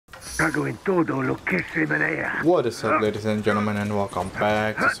Cago en todo lo que se menea. What is up, ladies and gentlemen, and welcome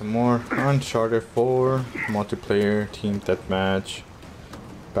back to some more Uncharted 4 multiplayer team deathmatch.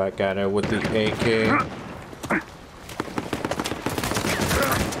 Back at it with the AK.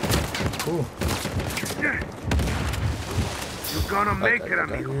 Ooh. You're gonna make it,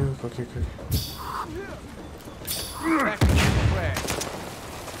 amigo. Okay.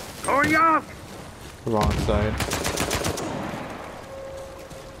 Going up! Wrong side.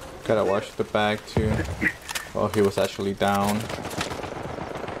 Gotta watch the back too. Oh, he was actually down.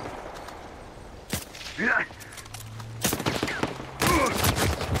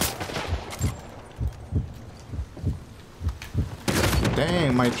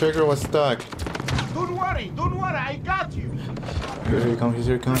 Dang, my trigger was stuck. Don't worry, I got you. Here he comes.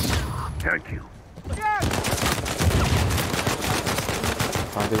 Thank you.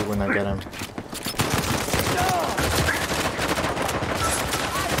 How did when I get him?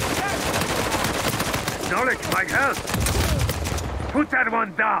 Knowledge might help. Put that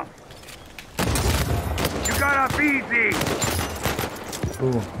one down. You got off easy.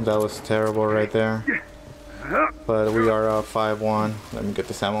 Ooh, that was terrible right there. But we are 5-1. Let me get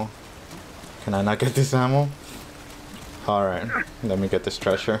this ammo. Can I not get this ammo? Alright, let me get this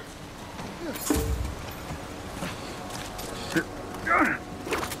treasure.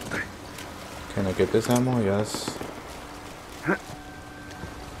 Can I get this ammo? Yes.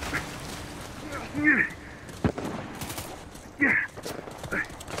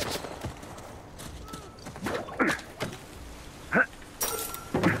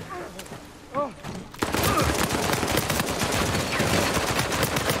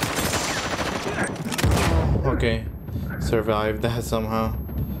 Okay, survived that somehow.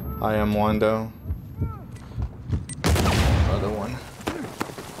 I am one though. Other one.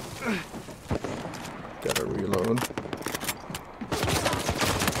 Gotta reload.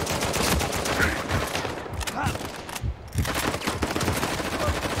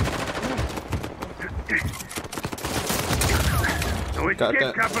 Got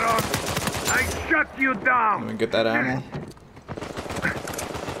that. Cabron. I shut you down. Let me get that ammo.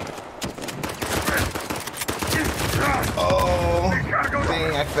 Oh,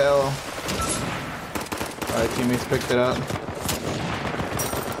 dang, I fell. Alright, teammates picked it up.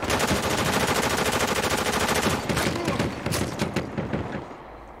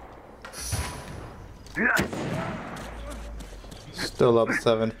 Still up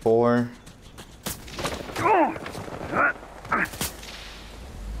 7-4.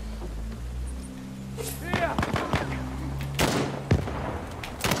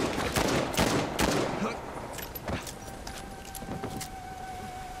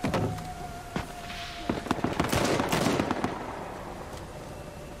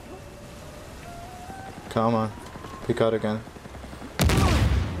 Come on, pick out again.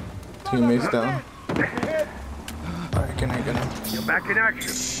 Teammates down. Alright, can I get him? You're back in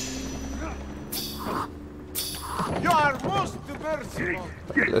action. You are most merciful.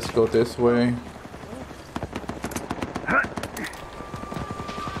 Let's go this way.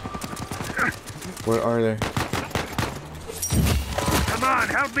 Where are they? Come on,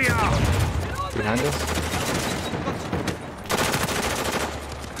 help me out. Behind us?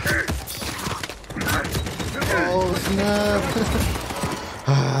 Oh snap!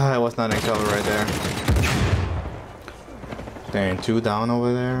 I was not in cover right there. Dang, 2 down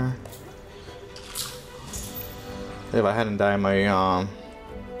over there. If I hadn't died, my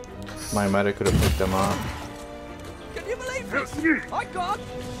medic could have picked them up. Can you believe this? I got.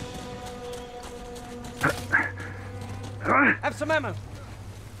 Have some ammo.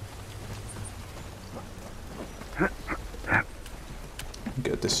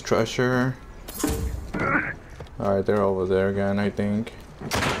 Get this treasure. Alright, they're over there again, I think.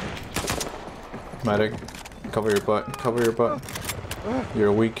 Medic, cover your butt, cover your butt.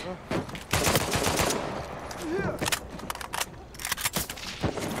 You're weak.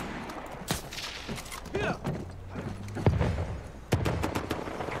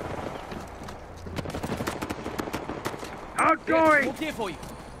 Outgoing! More gear for you.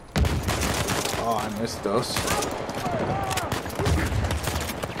 Oh, I missed those.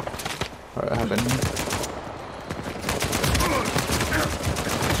 Alright, I have any.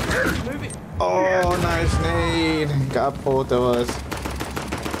 Oh, nice nade. Got both of us.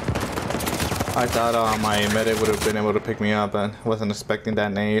 I thought my medic would have been able to pick me up, but wasn't expecting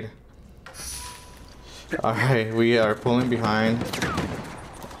that nade. Alright, we are pulling behind.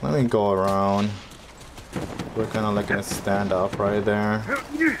 Let me go around. We're kind of like in a standoff right there.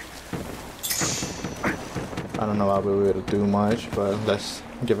 I don't know if I'll be able to do much, but let's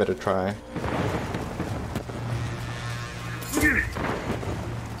give it a try.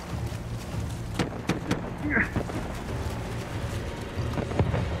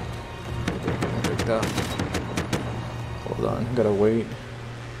 up. Hold on, gotta wait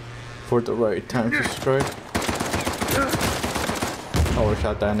for the right time to strike.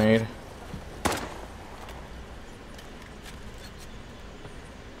 Overshot that nade.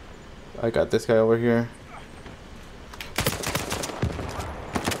 I got this guy over here.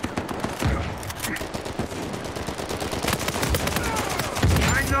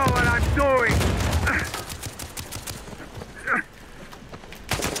 I know what I'm doing.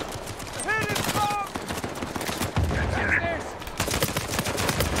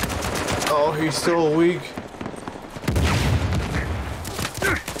 Oh, he's so weak.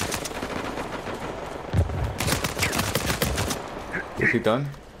 Is he done?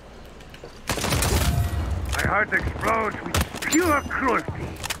 My heart explodes with pure cruelty.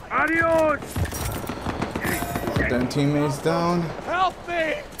 Adios! Then teammates down. Help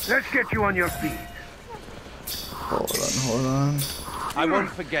me! Let's get you on your feet. Hold on. I won't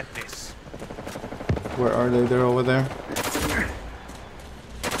forget this. Where are they? They're over there.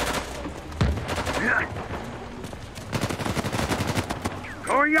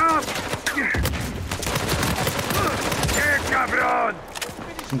 Going up! Here, cabron!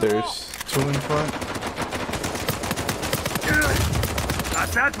 There's two in front.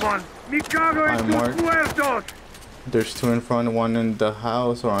 That's that one. Mi cago en I'm tus marked. muertos! There's two in front, one in the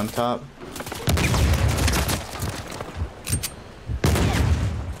house or on top.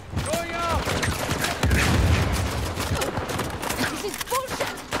 Going up! This is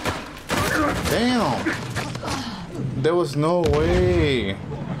bullshit! Damn! There was no way.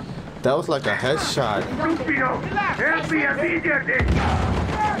 That was like a headshot. Stupido! Help me immediately!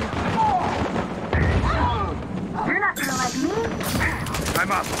 You're not gonna like me?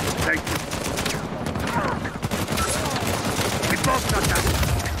 I'm up. Thank you. We both got that.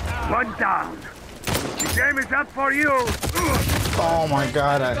 One down. The game is up for you. Oh my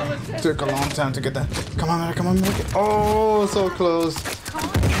god, I took a long time to get that. Come on, man, come on, make it. Oh, so close.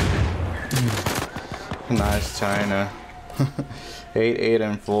 Nice, China.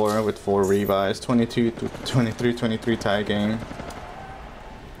 8-8-4 with 4 revives. 22-23 tie game.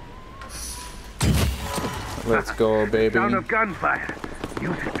 Let's go, baby. Sound of gunfire.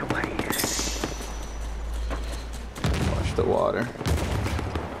 Use it to my ears. Watch the water.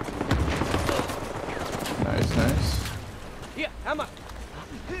 Nice, nice. Here, hammer!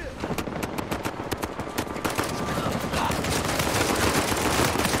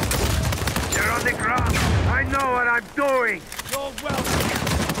 You're on the ground. I know what I'm doing. You're welcome.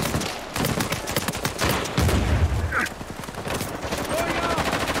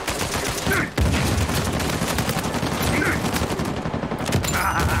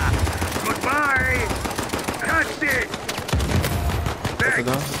 Goodbye. That's it. Beg,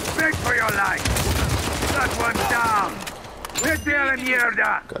 done? beg for your life. That one down. Vete a la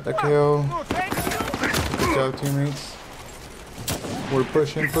mierda. Got the kill. No, thank you. Good job, teammates. We're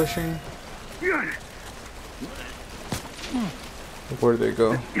pushing. Where'd they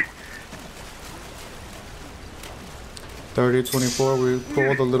go? 30-24. We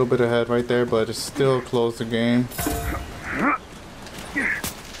pulled a little bit ahead right there, but it's still close the game.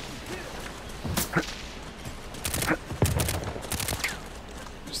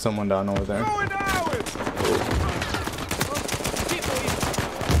 There's someone down over there. Going out!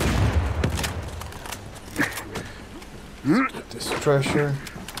 Get this treasure.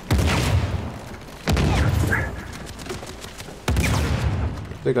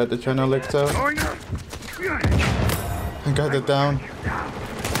 They got the channel licked out. Going up. I got it down.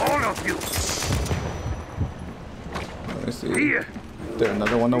 All of you. Let me see. Here. There's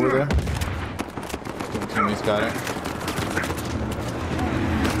another one over there. The teammates got it.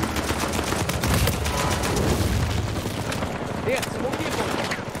 Here, some more people!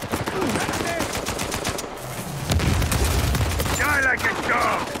 Die like a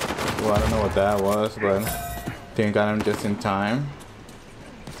dog. Well, I don't know what that was, but I think I got him just in time.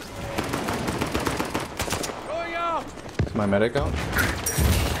 Going up! Is my medic out?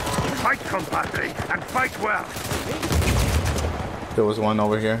 Fight, compadre, and fight well. There was one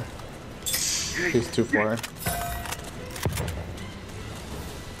over here. He's too far.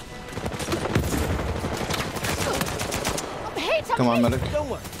 Come on, medic. Don't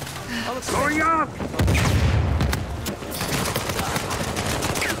worry. Going up.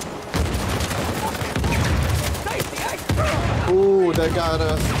 Ooh, that got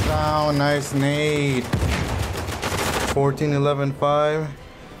us down. Nice nade. 14-11-5.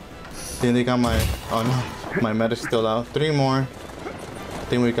 Then they got my... Oh no. My medic's still out. 3 more. I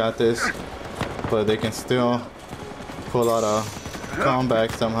think we got this. But they can still pull out a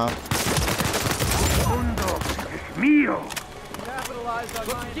comeback somehow. Mundo es mío.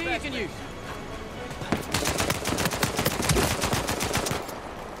 Look, here you can use.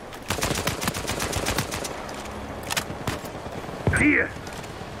 Here.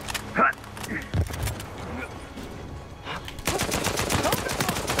 Huh.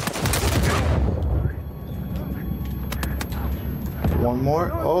 One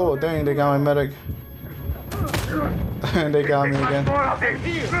more. Oh, dang, they got my medic. And they got me again. More of it.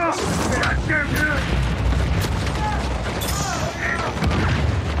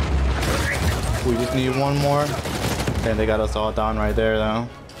 We just need one more. And they got us all down right there, though.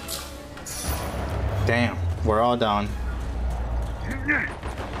 Damn, we're all down.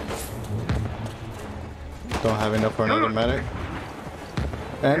 Don't have enough for another medic.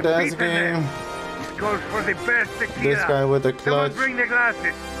 And that's game. Goes for the best tequila. This guy with the Someone clutch. bring the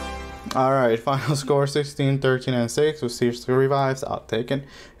glasses. Alright, final score 16, 13, and 6 with Siege 3 revives outtaken.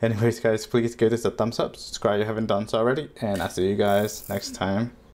 Anyways, guys, please give this a thumbs up, subscribe if you haven't done so already, and I'll see you guys next time.